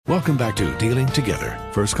Welcome back to Dealing Together.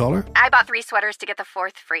 First caller? I bought 3 sweaters to get the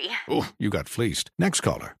 4th free. Oh, you got fleeced. Next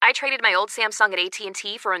caller? I traded my old Samsung at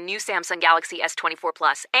AT&T for a new Samsung Galaxy S24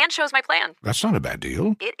 Plus and chose my plan. That's not a bad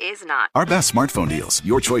deal. It is not. Our best smartphone deals.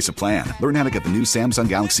 Your choice of plan. Learn how to get the new Samsung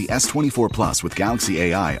Galaxy S24 Plus with Galaxy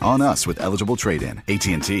AI on us with eligible trade-in.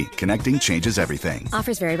 AT&T. Connecting changes everything.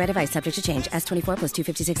 Offers vary by device. Subject to change. S24 plus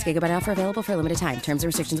 256 gigabyte offer available for a limited time. Terms and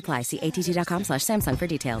restrictions apply. See att.com/Samsung for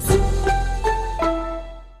details.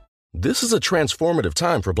 This is a transformative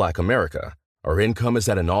time for Black America. Our income is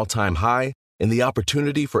at an all-time high, and the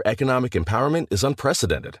opportunity for economic empowerment is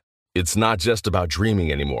unprecedented. It's not just about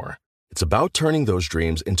dreaming anymore. It's about turning those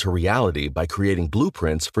dreams into reality by creating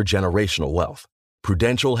blueprints for generational wealth.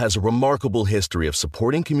 Prudential has a remarkable history of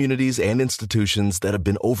supporting communities and institutions that have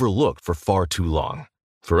been overlooked for far too long.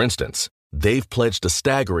 For instance, they've pledged a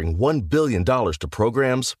staggering $1 billion to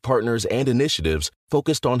programs, partners, and initiatives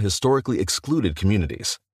focused on historically excluded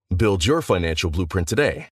communities. Build your financial blueprint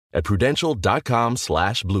today at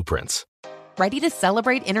prudential.com/blueprints. Ready to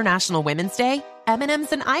celebrate International Women's Day?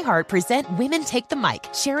 M&M's and iHeart present Women Take the Mic,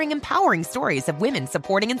 sharing empowering stories of women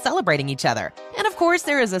supporting and celebrating each other. And of course,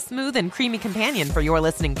 there is a smooth and creamy companion for your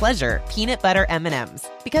listening pleasure, peanut butter M&M's.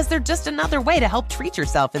 Because they're just another way to help treat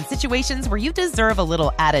yourself in situations where you deserve a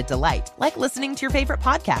little added delight, like listening to your favorite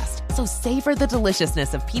podcast. So savor the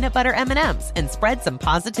deliciousness of peanut butter M&M's and spread some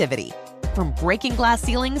positivity. From breaking glass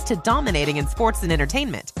ceilings to dominating in sports and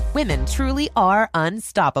entertainment, women truly are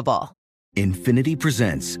unstoppable. Infiniti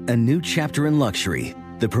presents a new chapter in luxury,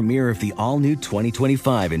 the premiere of the all-new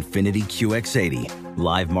 2025 Infiniti QX80,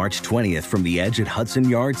 live March 20th from the Edge at Hudson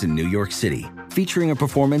Yards in New York City, featuring a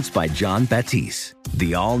performance by Jon Batiste.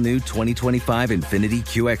 The all-new 2025 Infiniti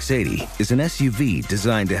QX80 is an SUV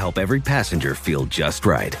designed to help every passenger feel just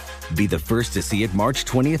right. Be the first to see it March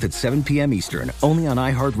 20th at 7 p.m. Eastern, only on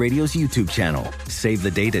iHeartRadio's YouTube channel. Save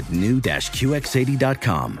the date at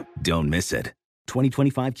new-QX80.com. Don't miss it.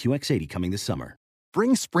 2025 QX80 coming this summer.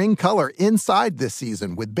 Bring spring color inside this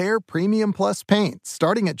season with Behr Premium Plus paint,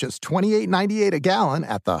 starting at just $28.98 a gallon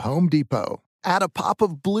at the Home Depot. Add a pop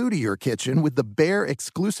of blue to your kitchen with the Behr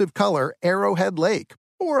exclusive color Arrowhead Lake,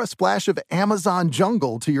 or a splash of Amazon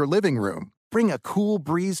Jungle to your living room. Bring a cool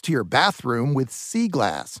breeze to your bathroom with Sea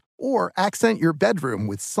Glass, or accent your bedroom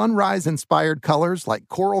with sunrise-inspired colors like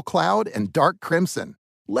Coral Cloud and Dark Crimson.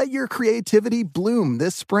 Let your creativity bloom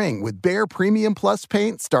this spring with Behr Premium Plus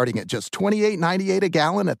paint starting at just $28.98 a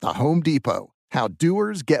gallon at the Home Depot. How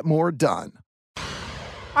doers get more done. All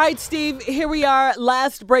right, Steve, here we are.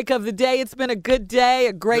 Last break of the day. It's been a good day,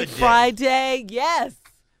 a great Friday. Yes.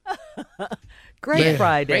 Great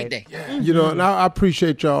Friday. Great day. Mm-hmm. You know, and I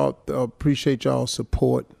appreciate y'all's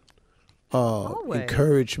support,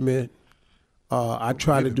 encouragement. I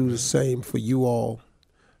try to do the same for you all.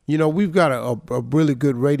 You know, we've got a really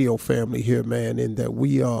good radio family here, man, in that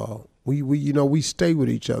we stay with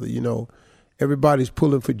each other. You know, everybody's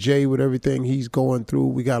pulling for Jay with everything he's going through.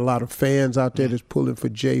 We got a lot of fans out there that's pulling for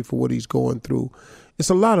Jay for what he's going through. It's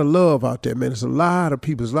a lot of love out there, man. It's a lot of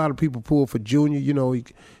people. There's a lot of people pull for Junior. You know,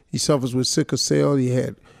 he suffers with sickle cell. He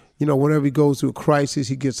had, you know, whenever he goes through a crisis,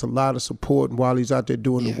 he gets a lot of support while he's out there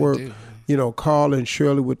doing the work. You know, Carl and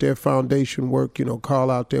Shirley with their foundation work, you know,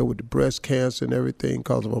 Carl out there with the breast cancer and everything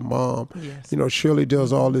because of her mom. Yes. You know, Shirley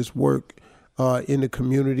does all this work in the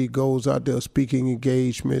community, goes out there speaking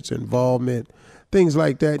engagements, involvement, things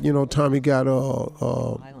like that. You know, Tommy got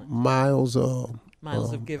Miles of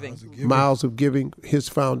Giving, his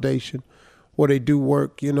foundation, where they do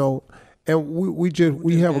work, you know. And we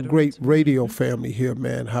have a great radio family here,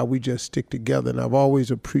 man, how we just stick together. And I've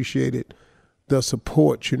always appreciated the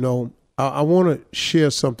support, you know. I want to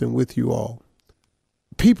share something with you all.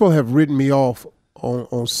 People have written me off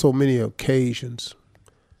on so many occasions.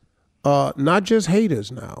 Not just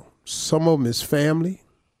haters now. Some of them is family.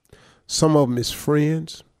 Some of them is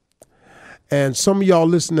friends. And some of y'all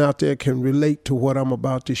listening out there can relate to what I'm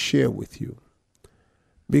about to share with you.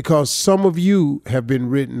 Because some of you have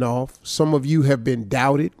been written off. Some of you have been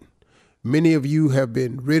doubted. Many of you have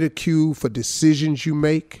been ridiculed for decisions you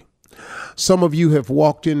make. Some of you have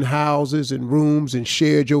walked in houses and rooms and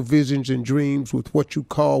shared your visions and dreams with what you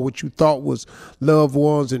thought was loved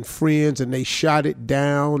ones and friends, and they shot it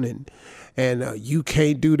down, and you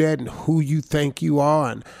can't do that, and who you think you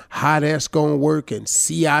are and how that's going to work, and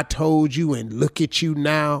see, I told you, and look at you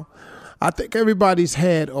now. I think everybody's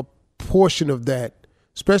had a portion of that,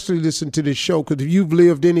 especially listen to this show, because if you've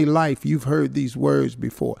lived any life, you've heard these words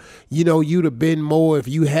before. You know, you'd have been more if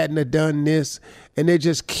you hadn't have done this. And they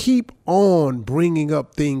just keep on bringing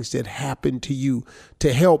up things that happened to you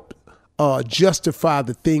to help justify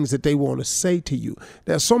the things that they want to say to you.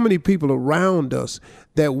 There's so many people around us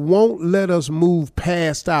that won't let us move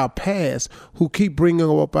past our past, who keep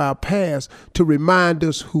bringing up our past to remind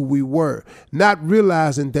us who we were, not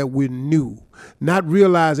realizing that we're new, not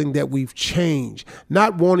realizing that we've changed,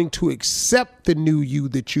 not wanting to accept the new you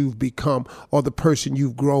that you've become or the person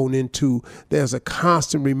you've grown into. There's a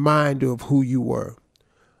constant reminder of who you were.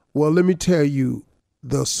 Well, let me tell you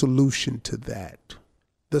the solution to that.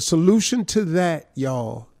 The solution to that,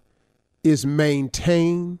 y'all, is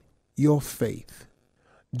maintain your faith.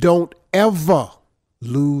 Don't ever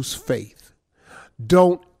lose faith.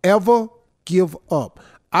 Don't ever give up.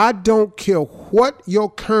 I don't care what your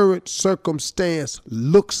current circumstance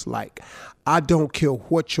looks like. I don't care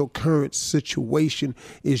what your current situation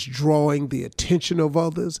is drawing the attention of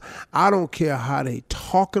others. I don't care how they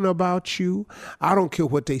talking about you. I don't care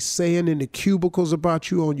what they saying in the cubicles about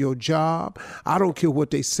you on your job. I don't care what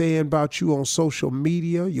they saying about you on social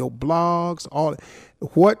media, your blogs, all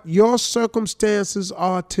what your circumstances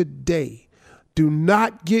are today. Do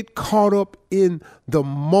not get caught up in the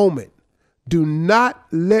moment. Do not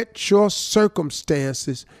let your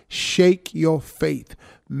circumstances shake your faith.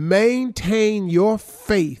 Maintain your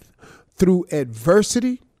faith through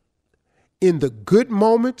adversity, in the good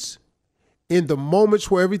moments, in the moments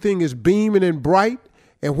where everything is beaming and bright,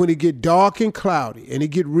 and when it get dark and cloudy and it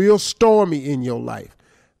get real stormy in your life.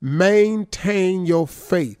 Maintain your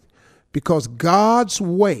faith, because God's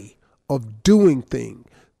way of doing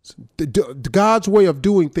things,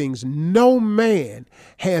 no man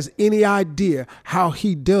has any idea how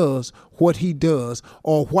he does what he does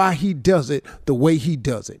or why he does it the way he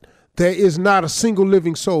does it. There is not a single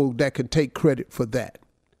living soul that can take credit for that.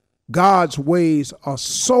 God's ways are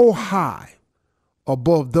so high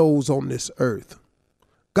above those on this earth.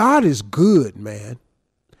 God is good, man.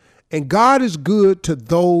 And God is good to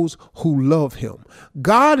those who love him.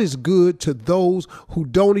 God is good to those who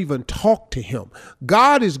don't even talk to him.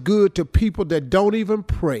 God is good to people that don't even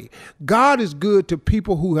pray. God is good to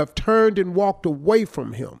people who have turned and walked away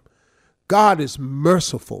from him. God is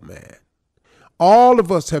merciful, man. All of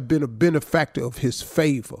us have been a benefactor of his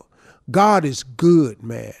favor. God is good,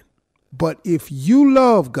 man. But if you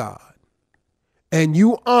love God and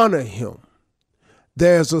you honor him,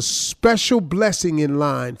 there's a special blessing in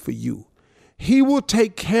line for you. He will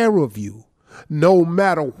take care of you no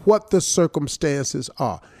matter what the circumstances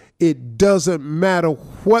are. It doesn't matter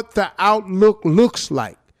what the outlook looks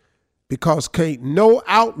like, because can't no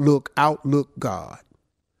outlook God.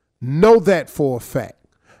 Know that for a fact.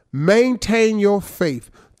 Maintain your faith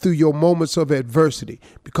through your moments of adversity,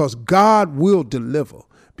 because God will deliver,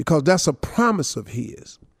 because that's a promise of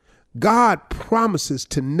his. God promises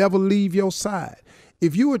to never leave your side.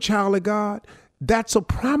 If you're a child of God, that's a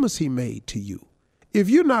promise he made to you. If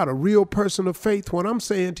you're not a real person of faith, what I'm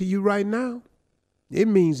saying to you right now, it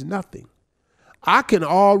means nothing. I can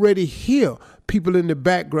already hear people in the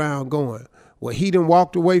background going, well, he done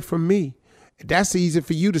walked away from me. That's easy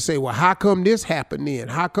for you to say, well, how come this happened then?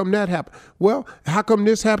 How come that happened? Well, how come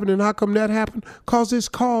this happened and how come that happened? Because it's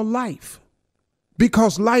called life.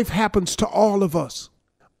 Because life happens to all of us.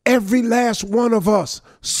 Every last one of us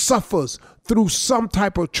suffers through some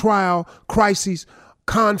type of trial, crisis,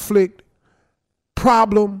 conflict,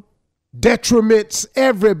 problem, detriments.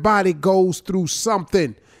 Everybody goes through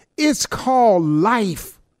something. It's called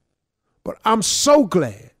life. But I'm so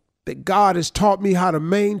glad that God has taught me how to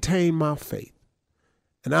maintain my faith.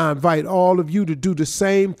 And I invite all of you to do the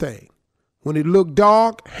same thing. When it look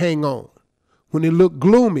dark, hang on. When it look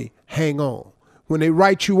gloomy, hang on. When they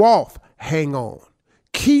write you off, hang on.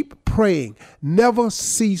 Keep praying. Never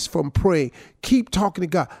cease from praying. Keep talking to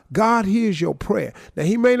God. God hears your prayer. Now,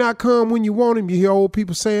 he may not come when you want him. You hear old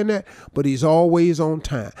people saying that, but he's always on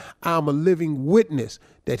time. I'm a living witness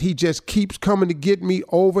that he just keeps coming to get me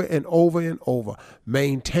over and over and over.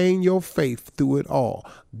 Maintain your faith through it all.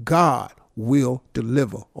 God will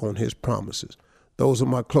deliver on his promises. Those are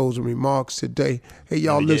my closing remarks today. Hey,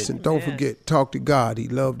 y'all, listen, don't forget, talk to God.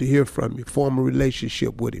 He'd love to hear from you. Form a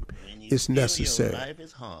relationship with him. It's necessary. Life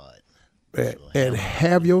is hard. And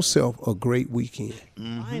have yourself a great weekend.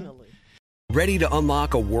 Finally. Ready to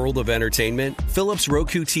unlock a world of entertainment? Philips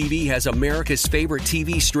Roku TV has America's favorite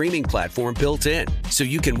TV streaming platform built in. So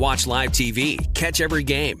you can watch live TV, catch every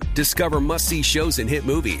game, discover must-see shows and hit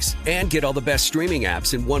movies, and get all the best streaming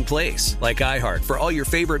apps in one place. Like iHeart for all your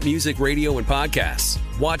favorite music, radio, and podcasts.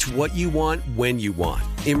 Watch what you want, when you want.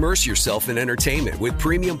 Immerse yourself in entertainment with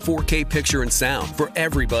premium 4K picture and sound for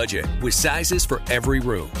every budget, with sizes for every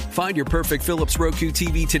room. Find your perfect Philips Roku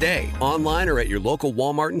TV today, online or at your local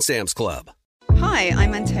Walmart and Sam's Club. Hi,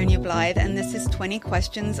 I'm Antonia Blythe, and this is 20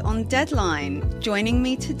 Questions on Deadline. Joining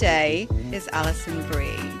me today is Alison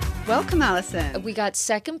Brie. Welcome, Alison. We got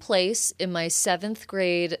second place in my 7th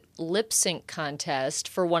grade lip sync contest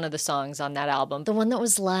for one of the songs on that album. The one that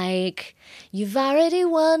was like, "You've already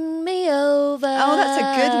won me over." Oh, that's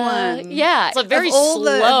a good one. Yeah. It's a very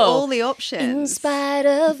slow. Of all the options. In spite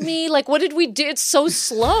of me. Like, what did we do? It's so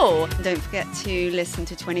slow. Don't forget to listen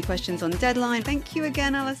to 20 Questions on Deadline. Thank you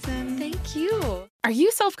again, Alison. Thank you. Are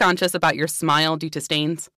you self-conscious about your smile due to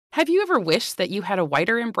stains? Have you ever wished that you had a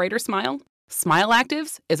whiter and brighter smile? Smile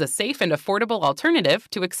Actives is a safe and affordable alternative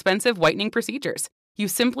to expensive whitening procedures. You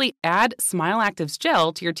simply add Smile Actives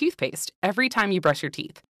gel to your toothpaste every time you brush your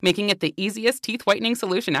teeth, making it the easiest teeth whitening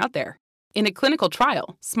solution out there. In a clinical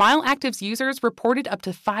trial, Smile Actives users reported up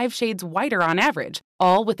to 5 shades whiter on average,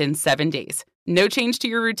 all within 7 days. No change to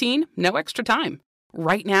your routine, no extra time.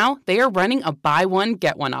 Right now, they are running a buy one,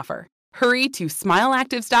 get one offer. Hurry to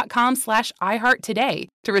smileactives.com/iHeart today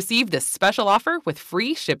to receive this special offer with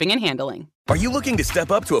free shipping and handling. Are you looking to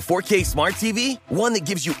step up to a 4K smart TV? One that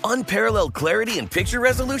gives you unparalleled clarity and picture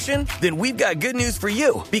resolution? Then we've got good news for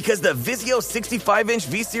you, because the Vizio 65-inch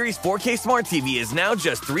V-Series 4K smart TV is now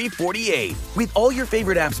just $348. With all your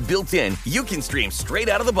favorite apps built in, you can stream straight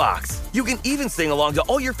out of the box. You can even sing along to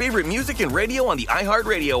all your favorite music and radio on the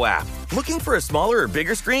iHeartRadio app. Looking for a smaller or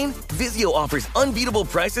bigger screen? Vizio offers unbeatable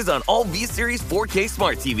prices on all V-Series 4K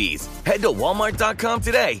smart TVs. Head to Walmart.com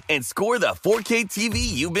today and score the 4K TV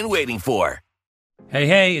you've been waiting for.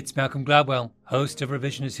 Hey, it's Malcolm Gladwell, host of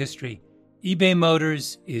Revisionist History. eBay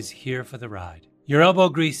Motors is here for the ride. Your elbow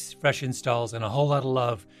grease, fresh installs, and a whole lot of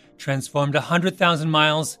love transformed 100,000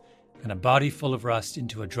 miles and a body full of rust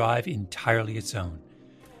into a drive entirely its own.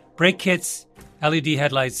 Brake kits, LED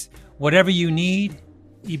headlights, whatever you need,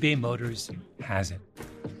 eBay Motors has it.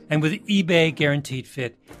 And with eBay Guaranteed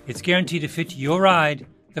Fit, it's guaranteed to fit your ride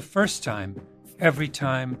the first time, every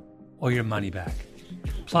time, or your money back.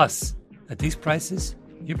 Plus, at these prices,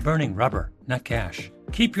 you're burning rubber, not cash.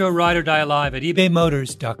 Keep your ride or die alive at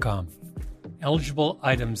ebaymotors.com. Eligible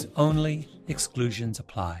items only. Exclusions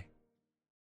apply.